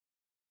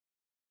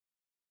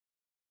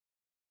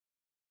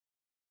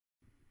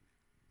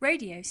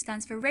RaDyO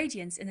stands for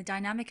Radiance in a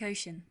Dynamic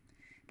Ocean.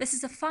 This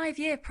is a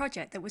 5-year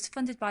project that was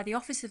funded by the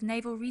Office of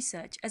Naval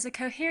Research as a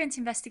coherent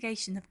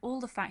investigation of all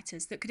the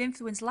factors that could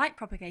influence light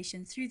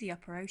propagation through the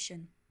upper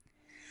ocean.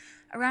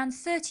 Around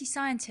 30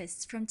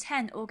 scientists from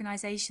 10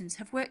 organisations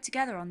have worked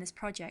together on this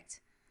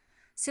project.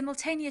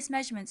 Simultaneous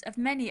measurements of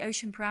many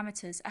ocean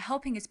parameters are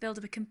helping us build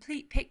up a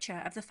complete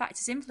picture of the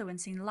factors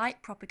influencing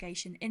light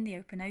propagation in the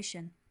open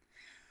ocean.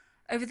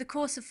 Over the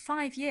course of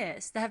 5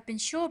 years, there have been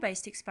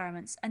shore-based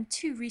experiments and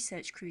 2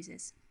 research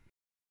cruises.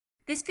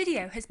 This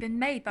video has been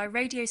made by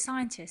RaDyO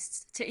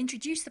scientists to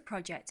introduce the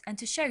project and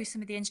to show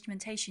some of the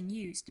instrumentation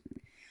used.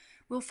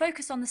 We'll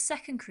focus on the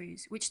second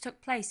cruise, which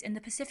took place in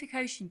the Pacific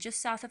Ocean just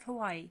south of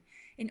Hawaii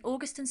in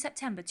August and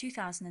September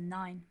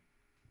 2009.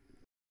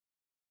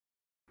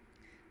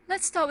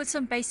 Let's start with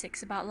some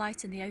basics about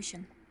light in the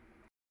ocean.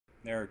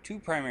 There are 2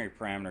 primary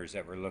parameters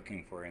that we're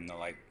looking for in the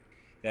light.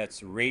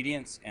 That's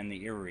radiance and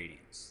the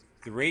irradiance.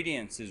 The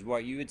radiance is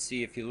what you would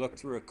see if you look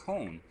through a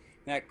cone.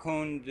 That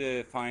cone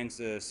defines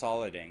the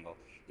solid angle.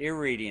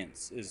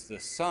 Irradiance is the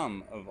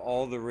sum of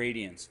all the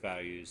radiance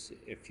values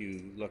if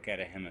you look at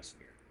a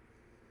hemisphere.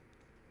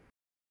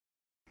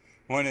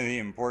 One of the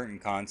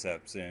important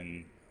concepts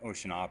in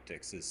ocean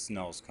optics is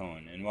Snell's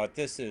cone, and what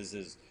this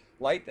is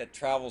light that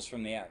travels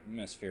from the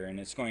atmosphere and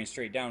it's going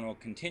straight down will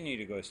continue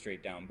to go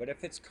straight down, but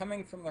if it's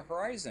coming from the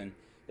horizon,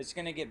 it's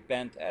going to get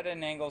bent at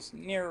an angle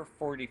near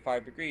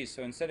 45 degrees.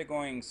 So instead of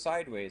going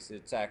sideways,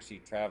 it's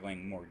actually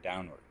traveling more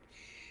downward.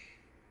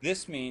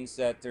 This means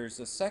that there's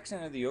a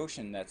section of the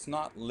ocean that's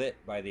not lit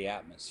by the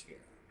atmosphere.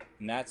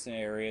 And that's an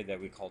area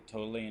that we call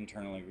totally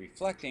internally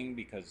reflecting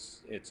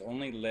because it's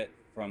only lit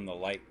from the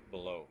light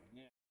below.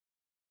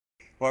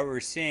 What we're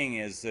seeing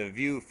is a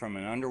view from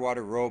an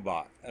underwater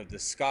robot of the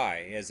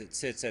sky as it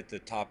sits at the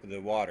top of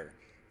the water.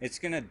 It's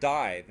going to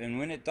dive, and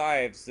when it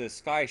dives, the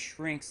sky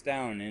shrinks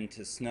down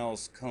into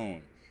Snell's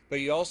cone. But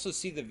you also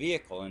see the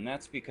vehicle, and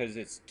that's because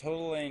it's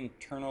totally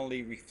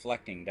internally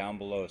reflecting down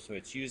below, so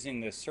it's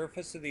using the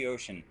surface of the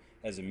ocean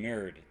as a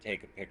mirror to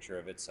take a picture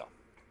of itself.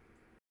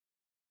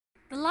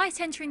 The light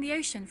entering the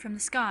ocean from the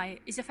sky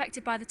is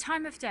affected by the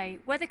time of day,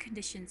 weather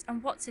conditions,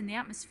 and what's in the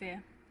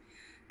atmosphere.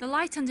 The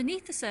light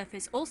underneath the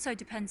surface also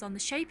depends on the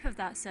shape of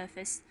that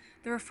surface,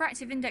 the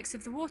refractive index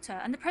of the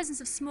water, and the presence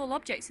of small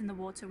objects in the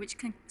water which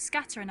can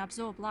scatter and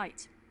absorb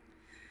light.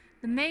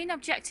 The main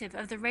objective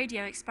of the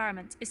RaDyO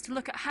experiment is to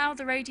look at how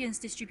the radiance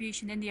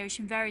distribution in the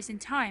ocean varies in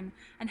time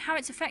and how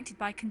it's affected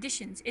by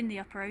conditions in the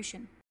upper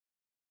ocean.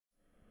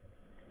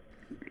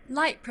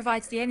 Light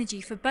provides the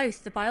energy for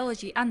both the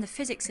biology and the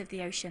physics of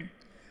the ocean.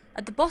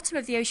 At the bottom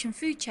of the ocean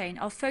food chain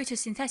are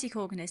photosynthetic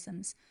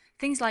organisms,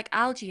 things like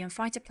algae and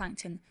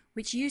phytoplankton,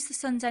 which use the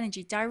sun's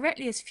energy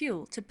directly as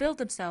fuel to build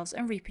themselves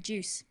and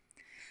reproduce.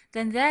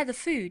 Then they're the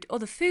food, or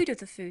the food of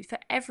the food, for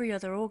every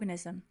other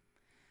organism.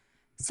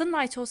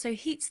 Sunlight also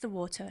heats the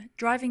water,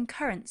 driving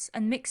currents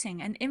and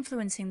mixing and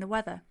influencing the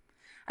weather.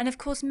 And of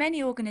course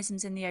many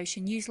organisms in the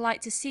ocean use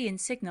light to see and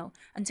signal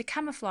and to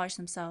camouflage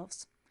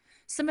themselves.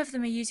 Some of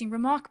them are using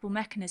remarkable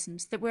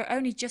mechanisms that we're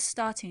only just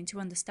starting to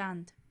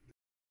understand.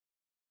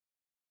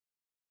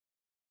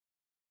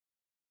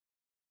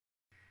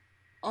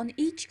 On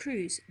each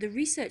cruise, the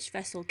research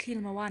vessel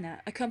Kila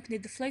Moana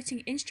accompanied the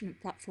floating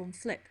instrument platform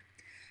FLIP,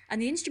 and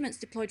the instruments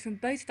deployed from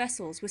both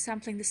vessels were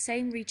sampling the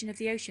same region of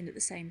the ocean at the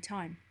same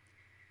time.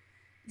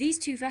 These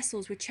 2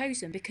 vessels were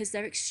chosen because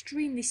they're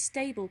extremely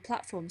stable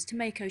platforms to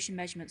make ocean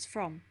measurements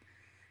from.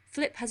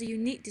 FLIP has a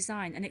unique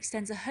design and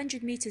extends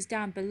 100 meters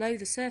down below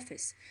the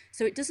surface,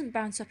 so it doesn't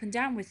bounce up and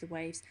down with the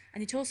waves,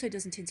 and it also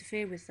doesn't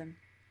interfere with them.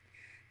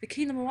 The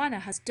Kila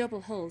Moana has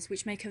double hulls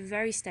which make her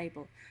very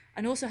stable,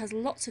 and also has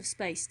lots of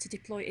space to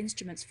deploy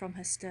instruments from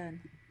her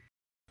stern.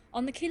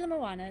 On the Kila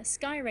Moana,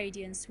 sky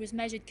radiance was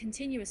measured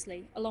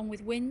continuously along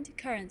with wind,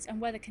 currents and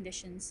weather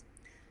conditions.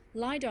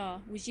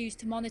 LiDAR was used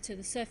to monitor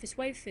the surface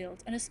wave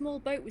field, and a small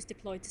boat was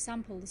deployed to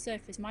sample the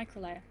surface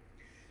microlayer.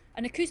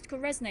 An acoustical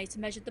resonator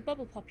measured the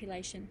bubble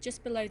population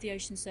just below the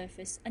ocean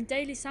surface, and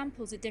daily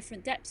samples at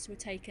different depths were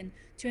taken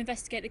to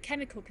investigate the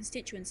chemical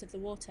constituents of the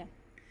water.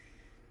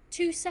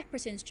 2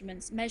 separate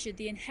instruments measured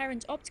the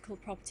inherent optical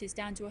properties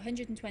down to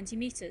 120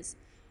 meters.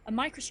 A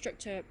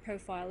microstructure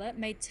profiler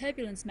made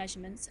turbulence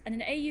measurements, and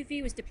an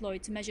AUV was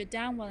deployed to measure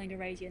downwelling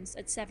irradiance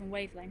at 7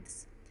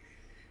 wavelengths.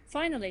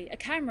 Finally, a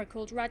camera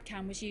called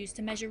RadCam was used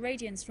to measure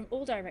radiance from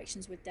all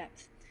directions with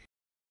depth.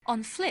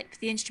 On FLIP,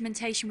 the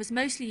instrumentation was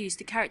mostly used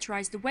to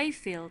characterize the wave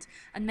field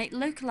and make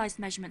localized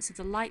measurements of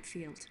the light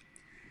field.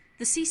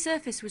 The sea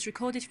surface was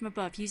recorded from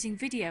above using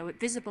video at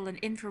visible and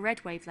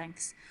infrared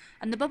wavelengths,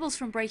 and the bubbles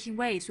from breaking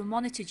waves were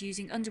monitored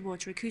using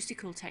underwater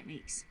acoustical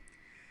techniques.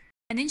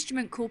 An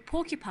instrument called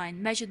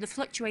Porcupine measured the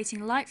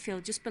fluctuating light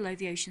field just below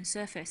the ocean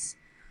surface.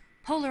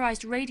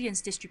 Polarized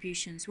radiance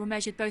distributions were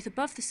measured both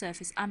above the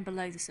surface and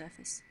below the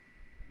surface.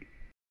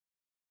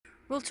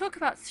 We'll talk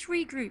about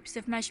 3 groups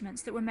of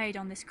measurements that were made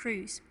on this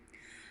cruise.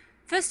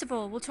 First of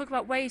all, we'll talk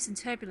about waves and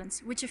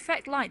turbulence, which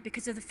affect light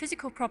because of the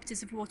physical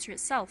properties of water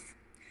itself.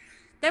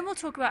 Then we'll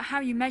talk about how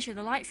you measure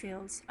the light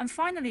fields, and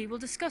finally we'll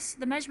discuss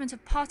the measurement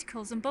of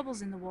particles and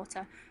bubbles in the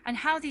water and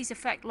how these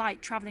affect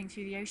light travelling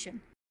through the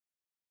ocean.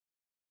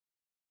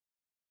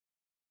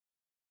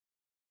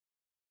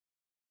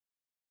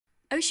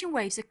 Ocean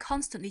waves are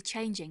constantly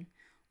changing.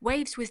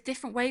 Waves with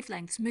different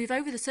wavelengths move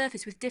over the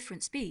surface with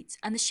different speeds,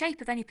 and the shape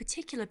of any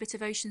particular bit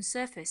of ocean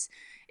surface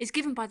is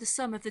given by the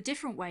sum of the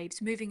different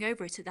waves moving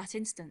over it at that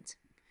instant.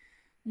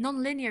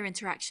 Non-linear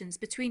interactions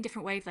between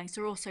different wavelengths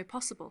are also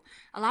possible,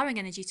 allowing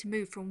energy to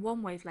move from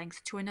one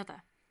wavelength to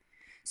another.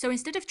 So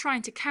instead of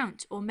trying to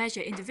count or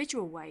measure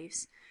individual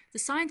waves, the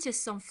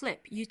scientists on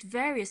FLIP used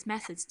various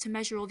methods to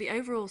measure all the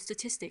overall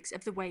statistics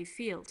of the wave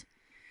field.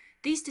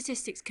 These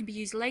statistics can be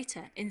used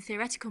later in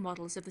theoretical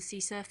models of the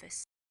sea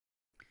surface.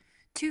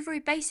 Two very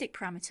basic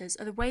parameters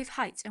are the wave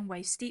height and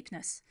wave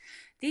steepness.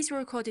 These were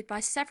recorded by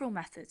several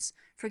methods,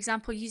 for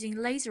example using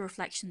laser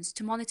reflections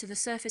to monitor the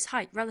surface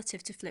height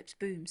relative to FLIP's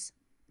booms.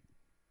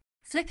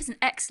 FLIP is an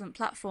excellent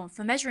platform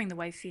for measuring the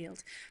wave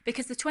field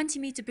because the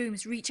 20-meter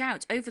booms reach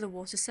out over the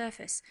water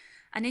surface,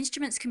 and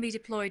instruments can be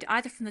deployed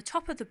either from the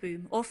top of the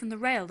boom or from the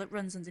rail that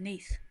runs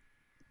underneath.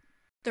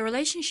 The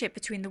relationship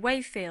between the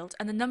wave field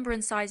and the number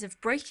and size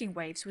of breaking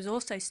waves was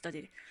also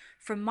studied,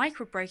 from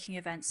micro-breaking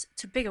events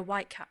to bigger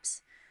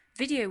whitecaps.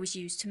 Video was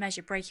used to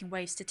measure breaking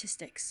wave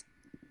statistics.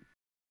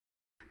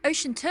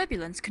 Ocean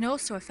turbulence can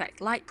also affect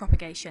light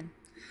propagation.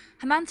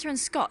 Hamantha and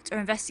Scott are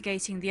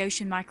investigating the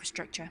ocean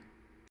microstructure.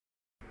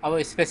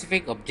 Our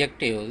specific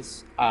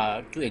objectives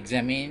are to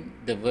examine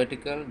the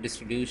vertical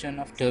distribution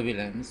of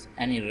turbulence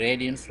and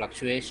irradiance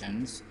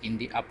fluctuations in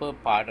the upper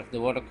part of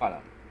the water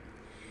column.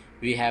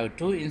 We have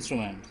two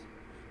instruments,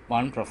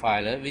 one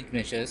profiler which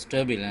measures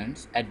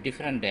turbulence at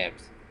different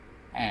depths,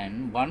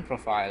 and one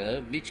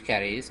profiler which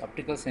carries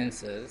optical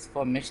sensors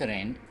for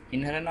measuring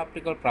inherent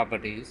optical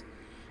properties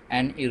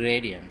and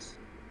irradiance.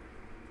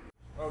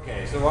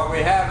 Okay, so what we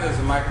have is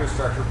a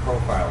microstructure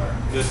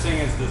profiler. This thing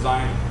is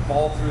designed to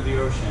fall through the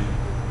ocean,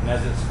 and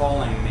as it's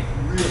falling, make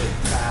really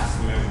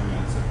fast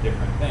measurements of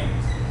different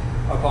things.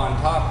 Up on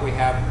top, we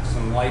have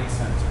some light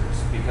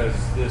sensors, because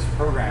this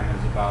program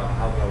is about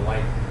how the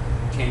light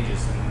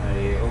changes in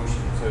the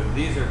ocean. So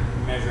these are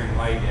measuring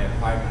light at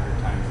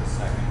 500 times a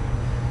second.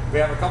 We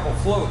have a couple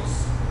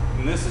floats,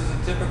 and this is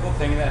a typical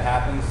thing that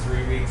happens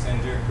 3 weeks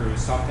into a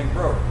cruise. Something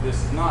broke.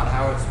 This is not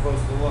how it's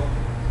supposed to look.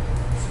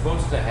 It's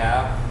supposed to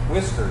have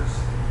whiskers.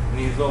 And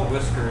these little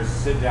whiskers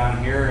sit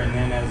down here, and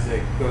then as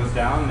it goes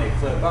down, they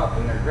flip up,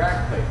 and they're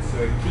drag plates. So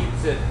it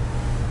keeps it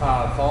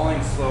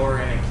falling slower,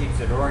 and it keeps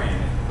it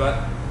oriented.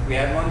 But we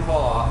had one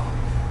fall off,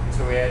 and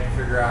so we had to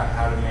figure out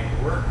how to make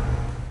it work.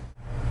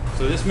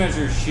 So this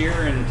measures shear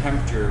and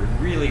temperature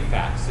really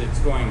fast. It's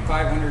going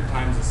 500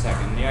 times a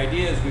second. The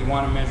idea is we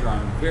want to measure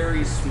on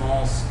very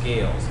small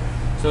scales.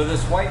 So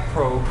this white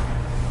probe,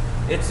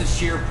 it's a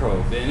shear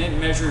probe, and it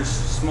measures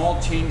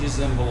small changes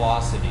in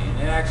velocity. And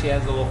it actually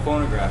has a little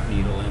phonograph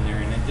needle in there,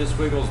 and it just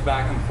wiggles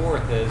back and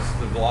forth as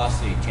the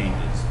velocity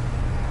changes.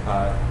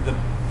 The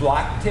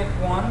black tip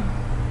one,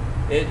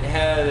 it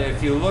had,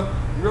 if you look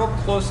real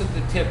close at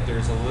the tip,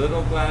 there's a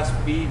little glass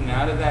bead, and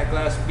out of that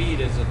glass bead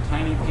is a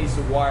tiny piece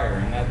of wire,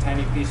 and that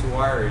tiny piece of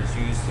wire is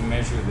used to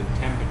measure the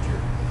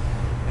temperature.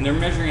 And they're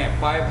measuring at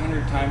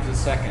 500 times a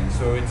second,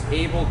 so it's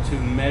able to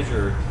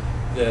measure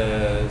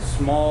the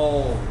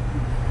small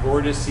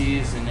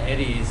vortices and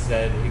eddies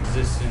that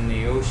exist in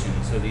the ocean,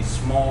 so these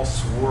small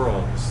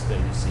swirls that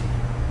you see.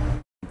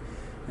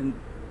 And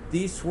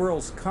these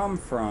swirls come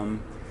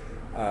from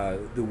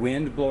the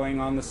wind blowing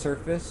on the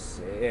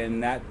surface,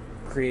 and that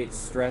creates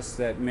stress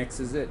that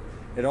mixes it.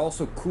 It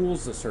also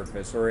cools the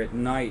surface, or at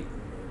night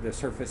the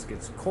surface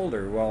gets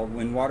colder. Well,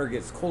 when water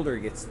gets colder,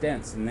 it gets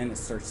dense, and then it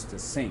starts to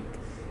sink.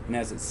 And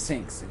as it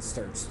sinks, it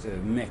starts to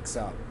mix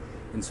up.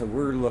 And so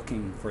we're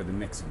looking for the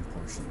mixing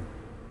portion.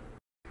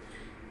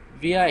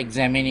 We are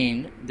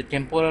examining the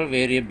temporal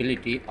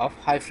variability of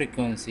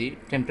high-frequency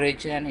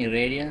temperature and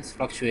irradiance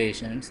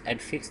fluctuations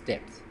at fixed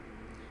depths.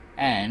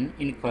 And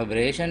in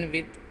collaboration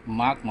with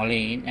Mark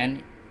Moline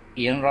and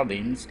Ian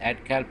Robbins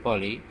at Cal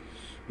Poly,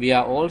 we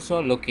are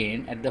also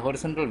looking at the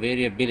horizontal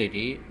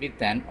variability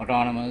with an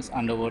autonomous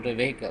underwater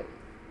vehicle.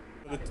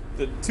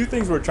 The two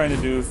things we're trying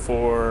to do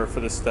for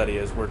this study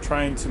is we're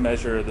trying to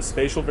measure the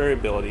spatial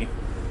variability,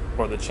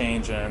 or the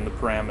change in the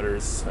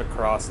parameters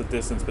across the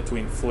distance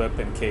between FLIP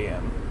and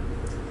KM.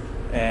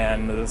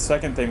 And the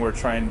second thing we're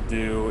trying to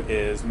do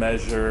is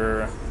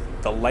measure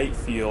the light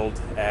field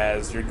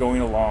as you're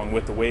going along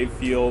with the wave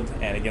field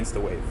and against the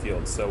wave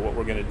field. So what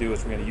we're going to do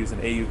is we're going to use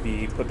an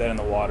AUV, put that in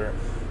the water,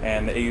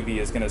 and the AUV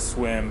is going to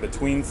swim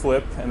between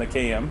FLIP and the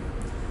KM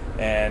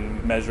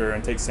and measure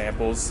and take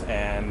samples,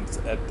 and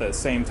at the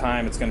same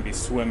time it's going to be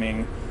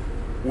swimming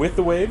with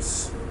the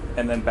waves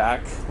and then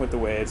back with the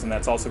waves, and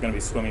that's also going to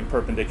be swimming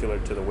perpendicular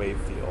to the wave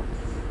field.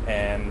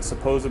 And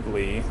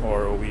supposedly,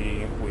 or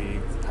we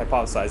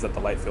hypothesize that the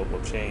light field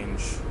will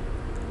change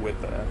with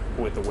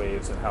the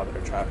waves and how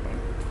they're traveling.